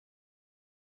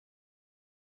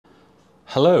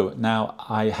Hello. Now,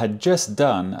 I had just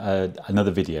done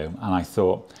another video and I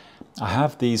thought I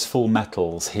have these full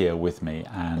metals here with me,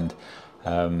 and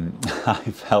I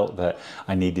felt that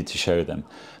I needed to show them.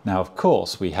 Now, of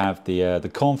course, we have the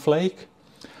cornflake,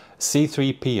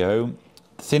 C3PO,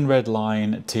 thin red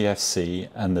line, TFC,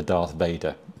 and the Darth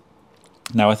Vader.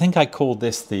 Now, I think I called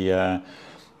this the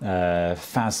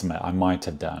Phasma. I might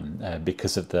have done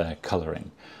because of the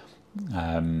colouring.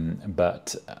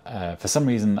 But for some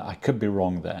reason I could be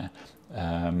wrong there,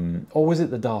 or was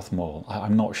it the Darth Maul?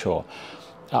 I'm not sure.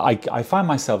 I find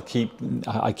myself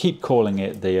keep calling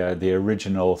it the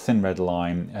original thin red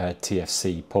line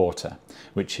TFC Porter,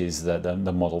 which is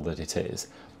the model that it is,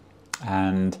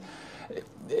 and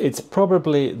it's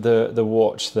probably the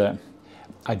watch that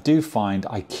I do find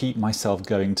I keep myself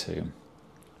going to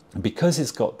because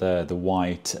it's got the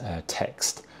white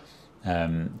text.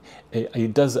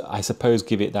 It does, I suppose,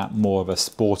 give it that more of a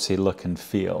sporty look and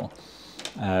feel.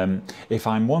 If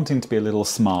I'm wanting to be a little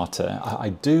smarter, I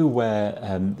do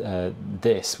wear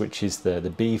this, which is the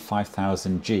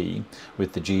B5000G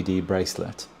with the GD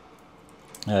bracelet.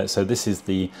 So this is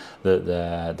the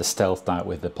stealthed out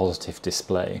with the positive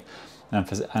display.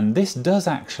 And this does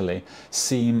actually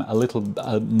seem a little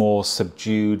more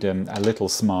subdued and a little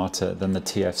smarter than the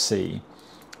TFC.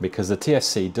 Because the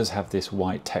TFC does have this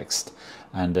white text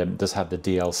and does have the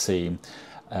DLC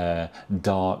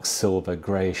dark silver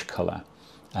greyish colour.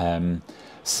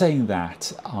 Saying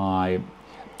that, I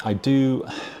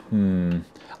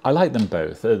like them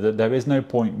both. There is no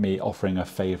point me offering a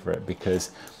favourite,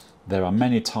 because there are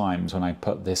many times when I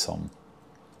put this on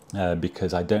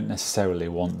because I don't necessarily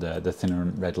want the thinner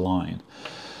red line.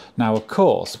 Now, of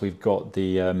course, we've got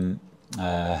the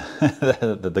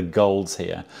the golds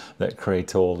here that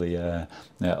create all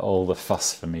the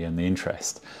fuss for me and the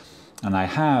interest. And I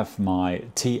have my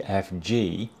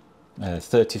TFG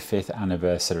 35th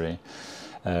anniversary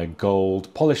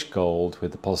gold, polished gold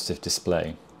with the positive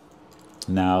display.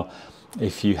 Now,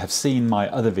 if you have seen my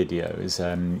other videos,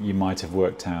 you might have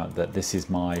worked out that this is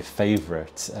my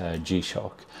favourite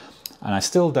G-Shock, and I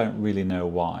still don't really know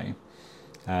why.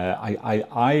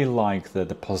 I like the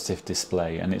positive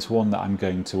display, and it's one that I'm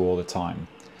going to all the time.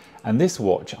 And this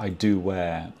watch I do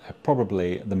wear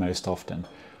probably the most often.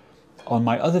 On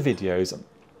my other videos,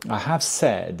 I have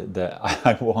said that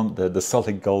I want the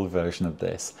solid gold version of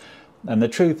this. And the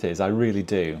truth is, I really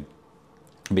do.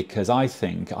 Because I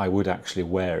think I would actually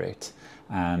wear it.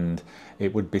 And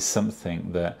it would be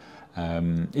something that,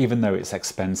 even though it's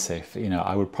expensive, you know,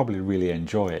 I would probably really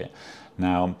enjoy it.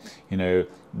 Now, you know,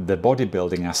 the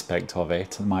bodybuilding aspect of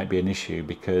it might be an issue,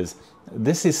 because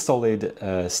this is solid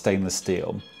stainless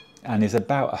steel and is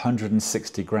about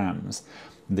 160 grams.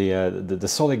 The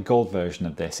solid gold version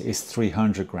of this is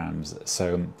 300 grams,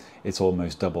 so it's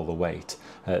almost double the weight.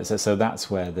 So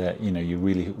that's where you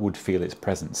really would feel its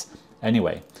presence.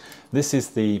 Anyway, this is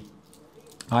the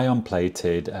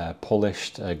ion-plated,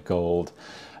 polished gold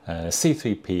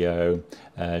C3PO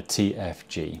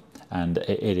TFG. And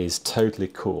it is totally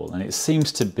cool, and it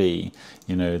seems to be,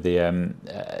 you know,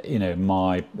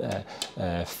 my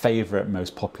favourite,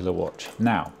 most popular watch.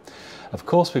 Now, of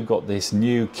course, we've got this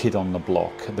new kid on the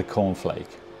block, the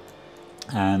cornflake,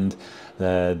 and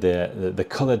the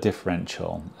colour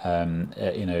differential,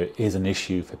 you know, is an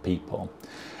issue for people.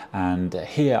 And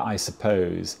here, I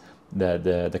suppose,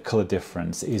 the colour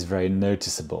difference is very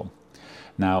noticeable.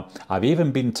 Now, I've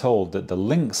even been told that the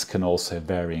links can also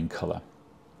vary in colour.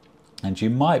 And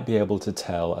you might be able to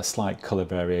tell a slight colour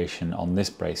variation on this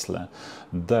bracelet,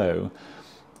 though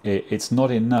it's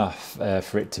not enough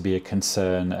for it to be a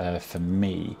concern for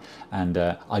me, and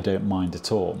I don't mind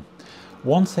at all.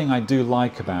 One thing I do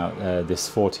like about this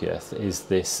 40th is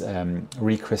this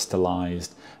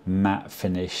recrystallized matte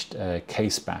finished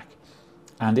case back,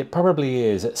 and it probably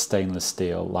is stainless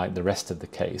steel like the rest of the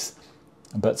case,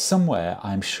 but somewhere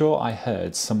I'm sure I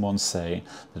heard someone say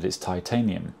that it's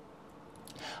titanium.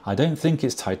 I don't think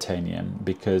it's titanium,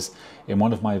 because in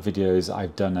one of my videos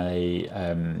I've done a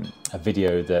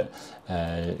video that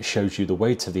shows you the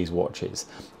weight of these watches,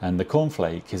 and the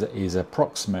cornflake is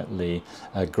approximately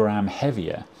a gram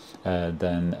heavier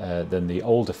than the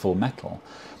older full metal.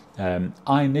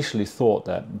 I initially thought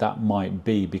that might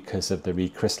be because of the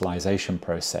recrystallization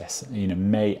process, you know,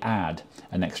 may add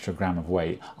an extra gram of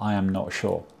weight. I am not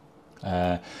sure.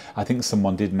 I think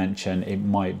someone did mention it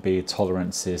might be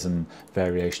tolerances and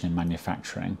variation in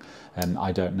manufacturing, and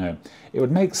I don't know. It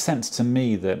would make sense to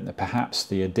me that perhaps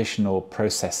the additional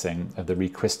processing of the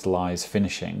recrystallized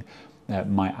finishing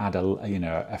might add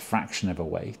a fraction of a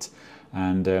weight,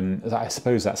 and I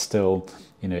suppose that's still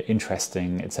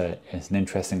interesting. It's an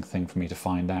interesting thing for me to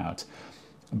find out.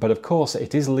 But of course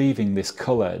it is leaving this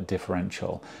colour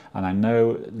differential, and I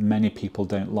know many people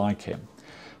don't like it.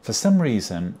 For some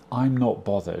reason I'm not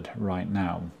bothered right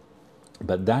now,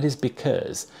 but that is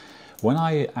because when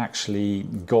I actually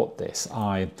got this,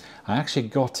 I actually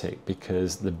got it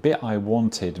because the bit I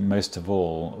wanted most of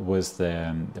all was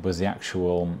the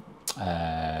actual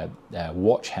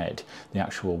watch head, the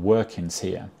actual workings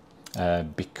here,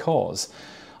 because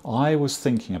I was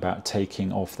thinking about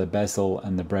taking off the bezel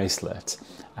and the bracelet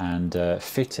and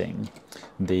fitting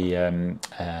the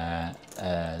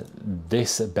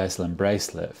this bezel and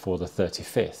bracelet for the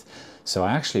 35th. So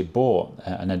I actually bought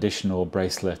an additional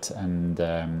bracelet and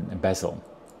bezel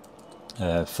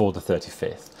for the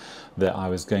 35th that I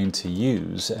was going to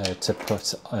use to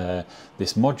put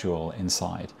this module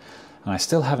inside. And I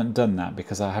still haven't done that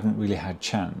because I haven't really had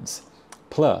chance.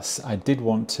 Plus, I did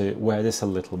want to wear this a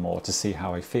little more to see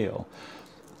how I feel.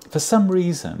 For some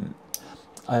reason,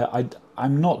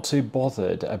 I'm not too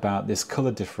bothered about this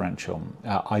colour differential.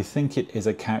 I think it is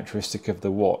a characteristic of the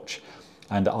watch,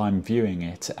 and I'm viewing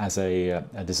it as a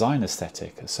design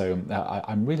aesthetic, so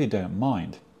I really don't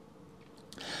mind.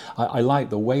 I like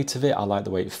the weight of it, I like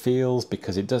the way it feels,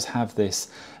 because it does have this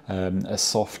a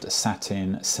soft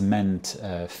satin cement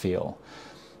feel.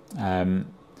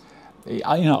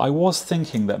 I was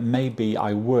thinking that maybe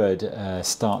I would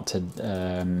start to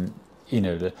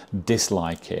to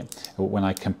dislike it when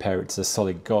I compare it to the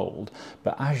solid gold,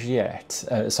 but as yet,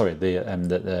 sorry,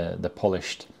 the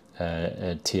polished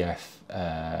TFG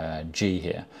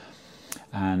here,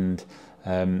 and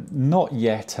not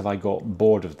yet have I got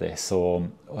bored of this, or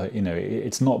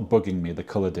it's not bugging me, the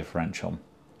color differential.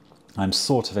 I'm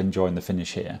sort of enjoying the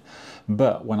finish here,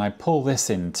 but when I pull this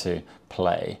into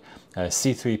play,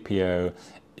 C3PO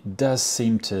does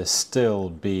seem to still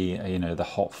be the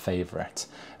hot favorite,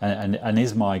 and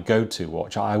is my go-to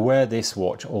watch. I wear this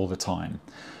watch all the time.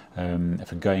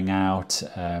 If I'm going out,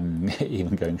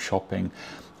 even going shopping,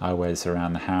 I wear this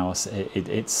around the house.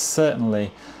 It's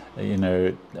certainly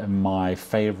my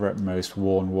favorite, most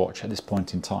worn watch at this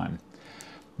point in time.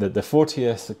 The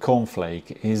 40th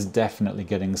Cornflake is definitely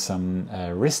getting some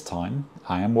wrist time.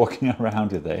 I am walking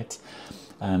around with it,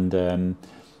 and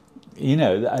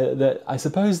I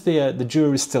suppose the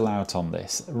jury's still out on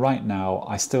this. Right now,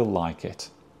 I still like it.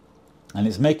 And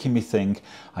it's making me think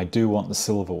I do want the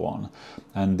silver one.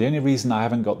 And the only reason I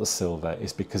haven't got the silver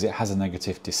is because it has a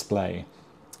negative display.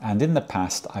 And in the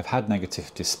past, I've had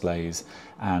negative displays,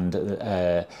 and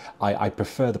I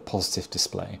prefer the positive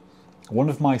display. One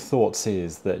of my thoughts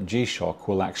is that G-Shock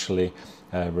will actually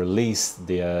release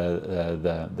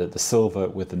the silver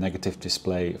with the negative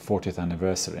display 40th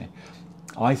anniversary.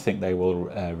 I think they will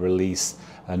release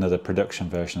another production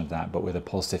version of that, but with a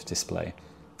positive display.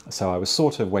 So I was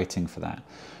sort of waiting for that.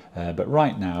 But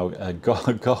right now,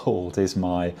 gold is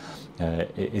my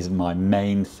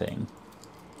main thing.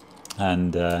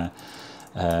 And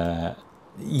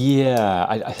yeah,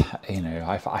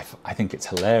 I think it's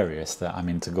hilarious that I'm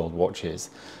into gold watches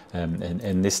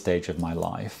in this stage of my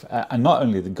life, and not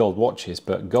only the gold watches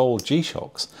but gold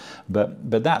G-Shocks.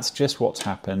 But that's just what's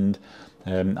happened.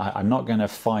 I'm not going to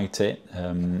fight it.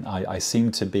 I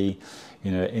seem to be,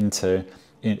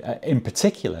 in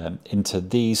particular, into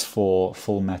these 4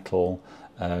 full metal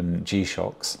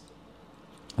G-Shocks.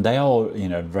 They are,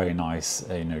 very nice,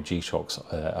 G-Shocks,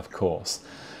 of course.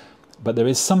 But there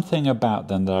is something about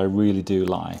them that I really do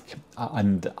like.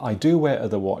 And I do wear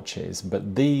other watches,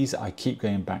 but these I keep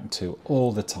going back to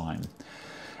all the time.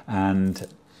 And,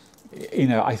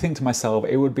 I think to myself,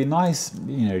 it would be nice,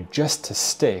 just to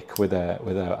stick with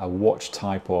a watch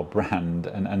type or brand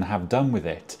and have done with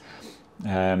it.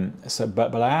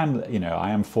 But I am,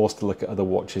 I am forced to look at other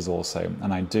watches also,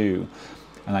 and I do.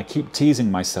 And I keep teasing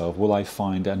myself, will I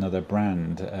find another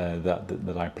brand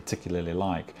that I particularly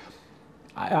like?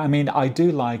 I mean, I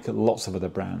do like lots of other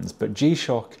brands, but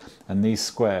G-Shock and these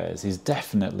squares is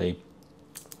definitely,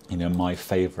 my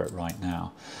favorite right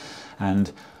now.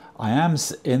 And I am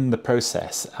in the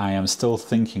process, I am still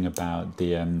thinking about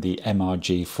the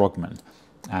MRG Frogman.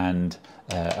 And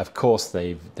of course,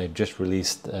 they've just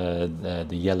released the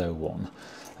yellow one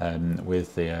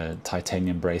with the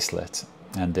titanium bracelet,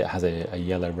 and it has a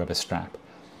yellow rubber strap.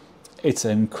 It's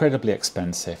incredibly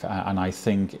expensive, and I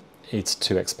think it's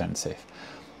too expensive.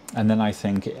 And then I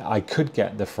think I could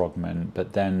get the Frogman,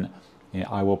 but then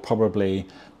I will probably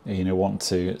want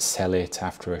to sell it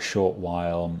after a short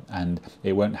while, and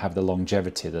it won't have the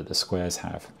longevity that the squares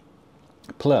have.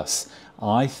 Plus,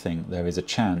 I think there is a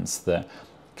chance that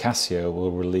Casio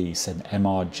will release an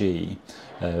MRG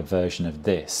version of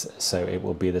this, so it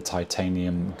will be the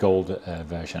titanium gold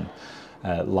version,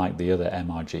 like the other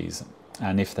MRGs.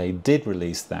 And if they did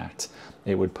release that,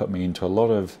 it would put me into a lot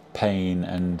of pain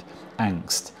and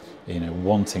angst, you know,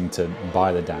 wanting to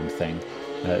buy the damn thing.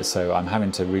 So I'm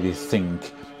having to really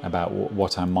think about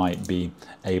what I might be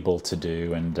able to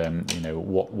do, and you know,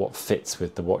 what fits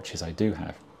with the watches I do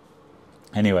have.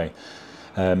 Anyway,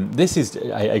 this is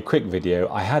a quick video.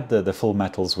 I had the full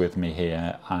metals with me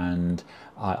here, and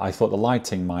I thought the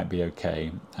lighting might be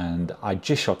okay, and I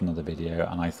just shot another video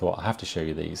and I thought I have to show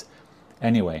you these.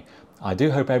 Anyway, I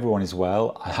do hope everyone is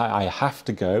well. I have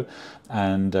to go,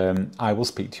 and I will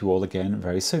speak to you all again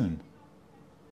very soon.